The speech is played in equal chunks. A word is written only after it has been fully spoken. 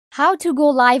How to go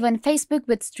live on Facebook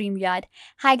with Streamyard.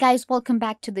 Hi guys, welcome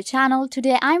back to the channel.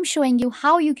 Today I'm showing you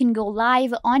how you can go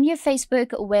live on your Facebook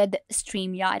with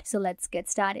Streamyard. So let's get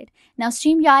started. Now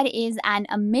Streamyard is an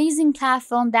amazing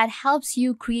platform that helps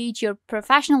you create your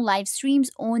professional live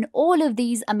streams on all of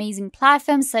these amazing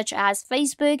platforms such as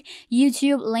Facebook,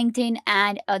 YouTube, LinkedIn,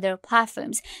 and other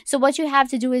platforms. So what you have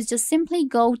to do is just simply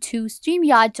go to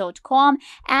streamyard.com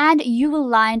and you will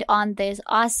land on this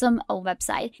awesome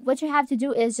website. What you have to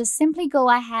do is just simply go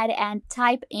ahead and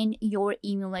type in your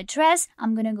email address.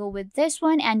 I'm gonna go with this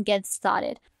one and get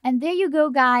started. And there you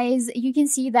go, guys. You can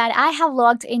see that I have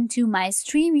logged into my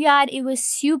Streamyard. It was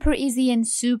super easy and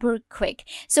super quick.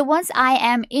 So once I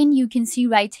am in, you can see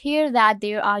right here that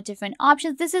there are different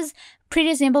options. This is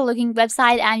pretty simple looking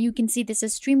website, and you can see this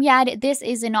is Streamyard. This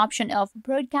is an option of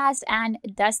broadcast and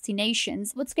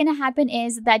destinations. What's gonna happen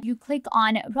is that you click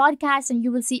on broadcast and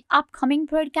you will see upcoming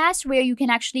broadcast where you can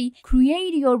actually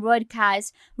create your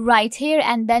broadcast right here,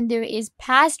 and then there is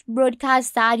past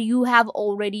broadcasts that you have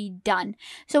already done.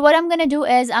 So what I'm gonna do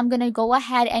is I'm gonna go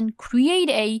ahead and create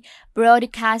a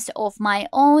broadcast of my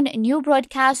own new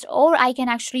broadcast, or I can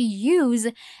actually use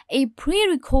a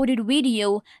pre-recorded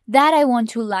video that I want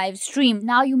to live stream.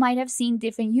 Now you might have seen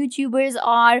different YouTubers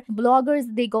or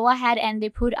bloggers, they go ahead and they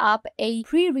put up a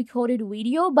pre-recorded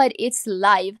video, but it's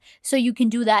live, so you can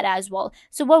do that as well.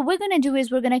 So what we're gonna do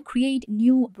is we're gonna create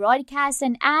new broadcast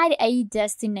and add a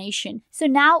destination. So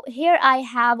now here I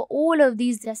have all of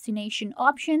these destination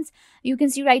options. You can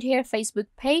see right here Facebook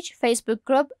page, Facebook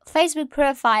group, Facebook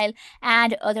profile,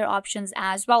 and other options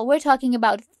as well. We're talking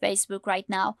about Facebook right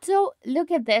now. So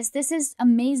look at this. This is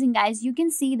amazing, guys. You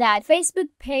can see that Facebook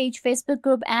page, Facebook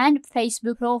group, and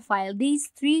Facebook profile, these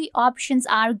three options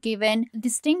are given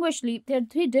distinguishedly. There are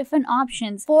three different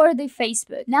options for the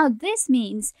Facebook. Now this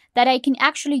means that I can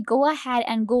actually go ahead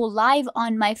and go live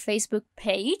on my Facebook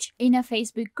page, in a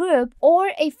Facebook group,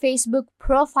 or a Facebook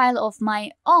profile of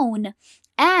my own.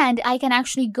 And I can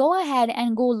actually go ahead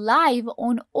and go live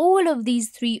on all of these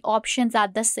three options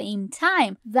at the same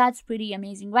time. That's pretty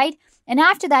amazing, right? And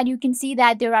after that, you can see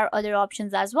that there are other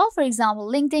options as well. For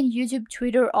example, LinkedIn, YouTube,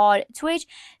 Twitter, or Twitch.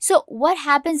 So what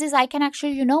happens is I can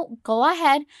actually, go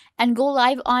ahead and go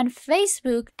live on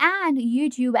Facebook and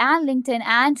YouTube and LinkedIn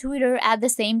and Twitter at the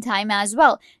same time as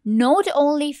well. Not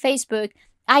only Facebook,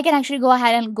 I can actually go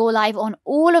ahead and go live on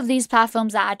all of these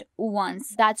platforms at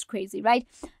once. That's crazy, right?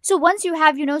 So once you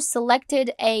have,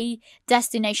 selected a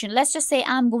destination, let's just say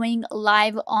I'm going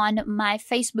live on my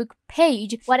Facebook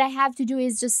page, what I have to do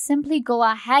is just simply go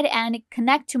ahead and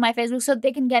connect to my Facebook so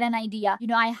they can get an idea.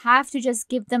 I have to just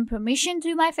give them permission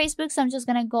to my Facebook. So I'm just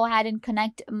going to go ahead and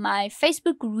connect my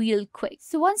Facebook real quick.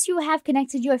 So once you have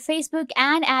connected your Facebook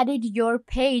and added your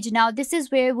page, now this is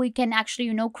where we can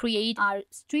actually, create our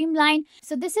streamline.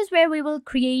 So this is where we will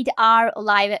create our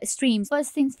live streams.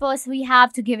 First things first, we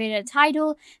have to give it a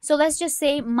title. So let's just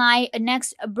say my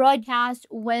next broadcast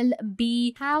will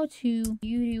be how to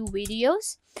YouTube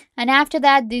videos. And after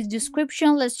that, this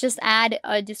description, let's just add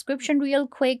a description real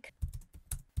quick.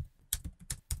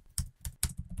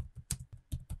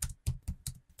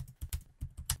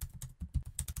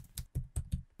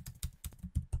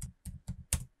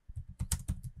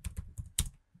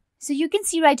 So you can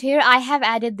see right here, I have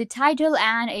added the title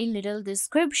and a little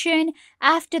description.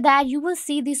 After that, you will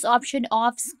see this option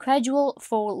of schedule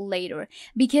for later.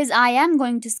 Because I am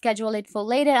going to schedule it for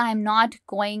later, I'm not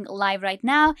going live right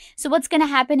now. So what's going to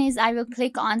happen is I will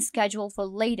click on schedule for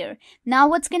later. Now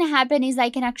what's going to happen is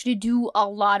I can actually do a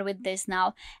lot with this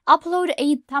now. Upload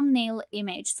a thumbnail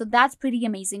image. So that's pretty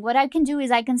amazing. What I can do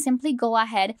is I can simply go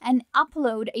ahead and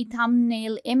upload a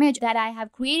thumbnail image that I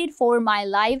have created for my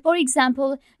live. For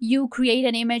example, you create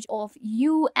an image of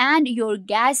you and your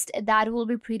guest. That will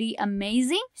be pretty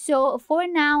amazing. So for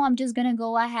now, I'm just gonna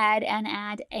go ahead and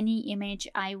add any image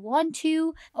I want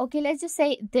to. Okay, let's just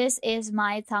say this is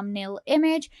my thumbnail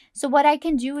image. So what I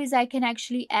can do is I can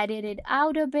actually edit it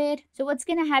out a bit. So what's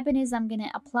gonna happen is I'm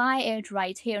gonna apply it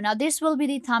right here. Now this will be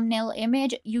the thumbnail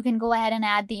image. You can go ahead and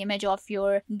add the image of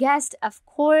your guest, of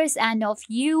course, and of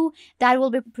you. That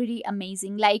will be pretty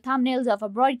amazing, like thumbnails of a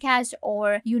broadcast,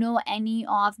 or any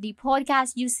of the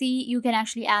podcast you see, you can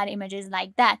actually add images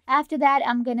like that. After that,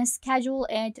 I'm gonna schedule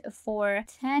it for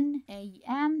 10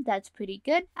 a.m. That's pretty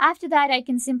good. After that, I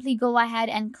can simply go ahead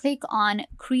and click on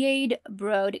create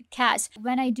broadcast.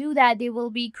 When I do that, they will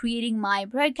be creating my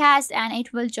broadcast and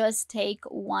it will just take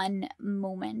one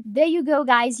moment. There you go,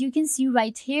 guys. You can see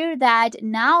right here that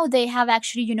now they have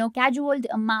actually scheduled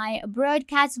my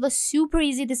broadcast. It was super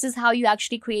easy. This is how you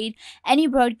actually create any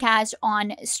broadcast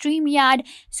on Streamyard.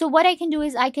 So what I can do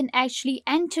is I can actually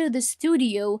enter the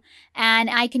studio and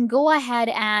I can go ahead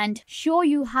and show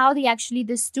you how the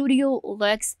studio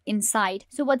looks inside.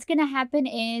 So what's gonna happen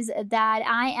is that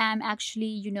I am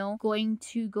actually, going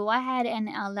to go ahead and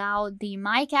allow the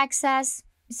mic access.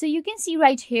 So you can see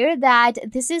right here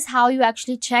that this is how you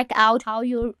actually check out how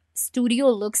your studio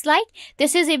looks like.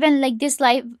 This is even like this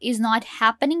live is not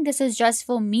happening. This is just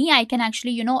for me. I can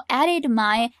actually, edit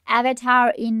my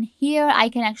avatar in here. I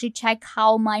can actually check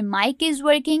how my mic is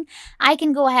working. I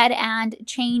can go ahead and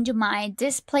change my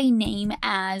display name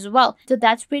as well. So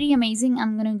that's pretty amazing.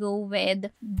 I'm gonna go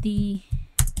with the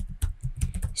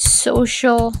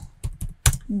social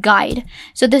guide.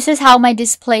 So this is how my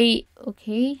display,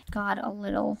 okay, got a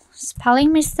little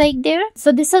spelling mistake there.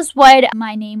 So this is what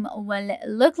my name will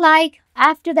look like.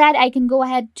 After that, I can go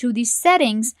ahead to the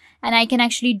settings and I can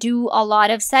actually do a lot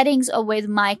of settings with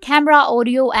my camera,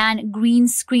 audio, and green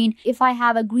screen. If I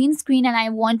have a green screen and I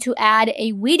want to add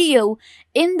a video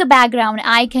in the background,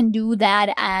 I can do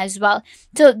that as well.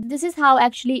 So this is how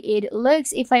actually it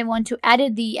looks. If I want to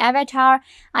edit the avatar,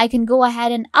 I can go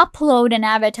ahead and upload an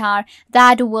avatar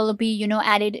that will be,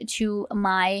 added to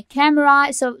my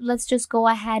camera. So let's just go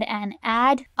ahead and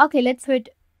add. Okay, let's put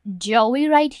Joey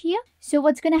right here. So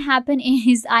what's gonna happen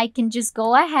is I can just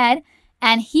go ahead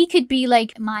and he could be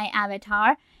like my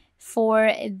avatar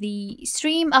for the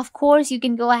stream. Of course, you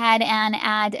can go ahead and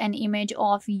add an image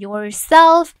of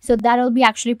yourself. So that'll be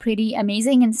actually pretty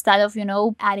amazing instead of,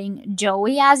 adding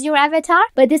Joey as your avatar.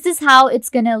 But this is how it's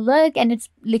gonna look and it's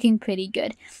looking pretty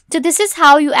good. So this is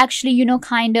how you actually,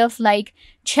 kind of like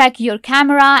check your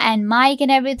camera and mic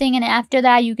and everything, and after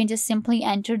that you can just simply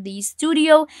enter the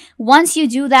studio. Once you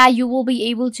do that, you will be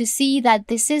able to see that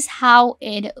this is how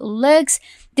it looks.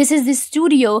 This is the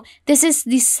studio. This is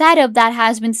the setup that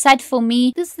has been set for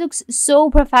me. This looks so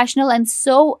professional and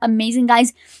so amazing,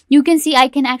 guys. You can see I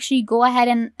can actually go ahead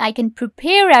and I can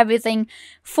prepare everything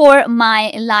for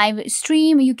my live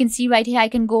stream. You can see right here I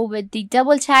can go with the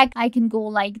double check. I can go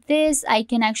like this. I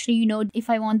can actually, if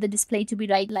I want the display to be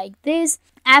right like this.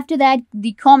 After that,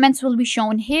 the comments will be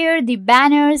shown here, the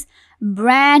banners,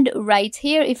 brand right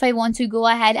here. If I want to go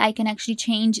ahead, I can actually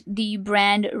change the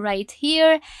brand right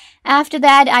here. After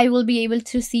that, I will be able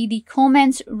to see the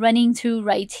comments running through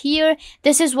right here.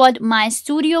 This is what my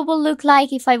studio will look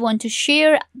like. If I want to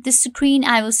share this screen,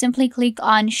 I will simply click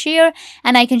on share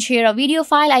and I can share a video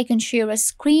file. I can share a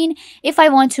screen. If I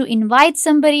want to invite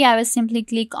somebody, I will simply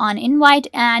click on invite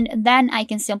and then I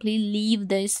can simply leave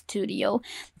the studio.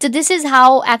 So this is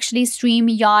how actually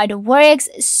Streamyard works.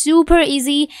 Super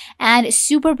easy and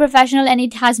super professional, and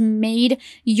it has made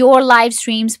your live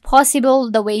streams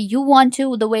possible the way you want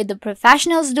to, the way the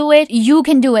professionals do it. You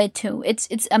can do it too.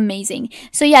 It's amazing.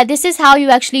 So yeah, this is how you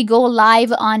actually go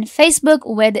live on Facebook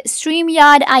with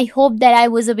Streamyard. I hope that I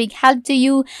was a big help to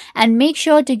you, and make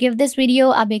sure to give this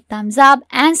video a big thumbs up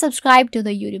and subscribe to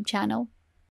the YouTube channel.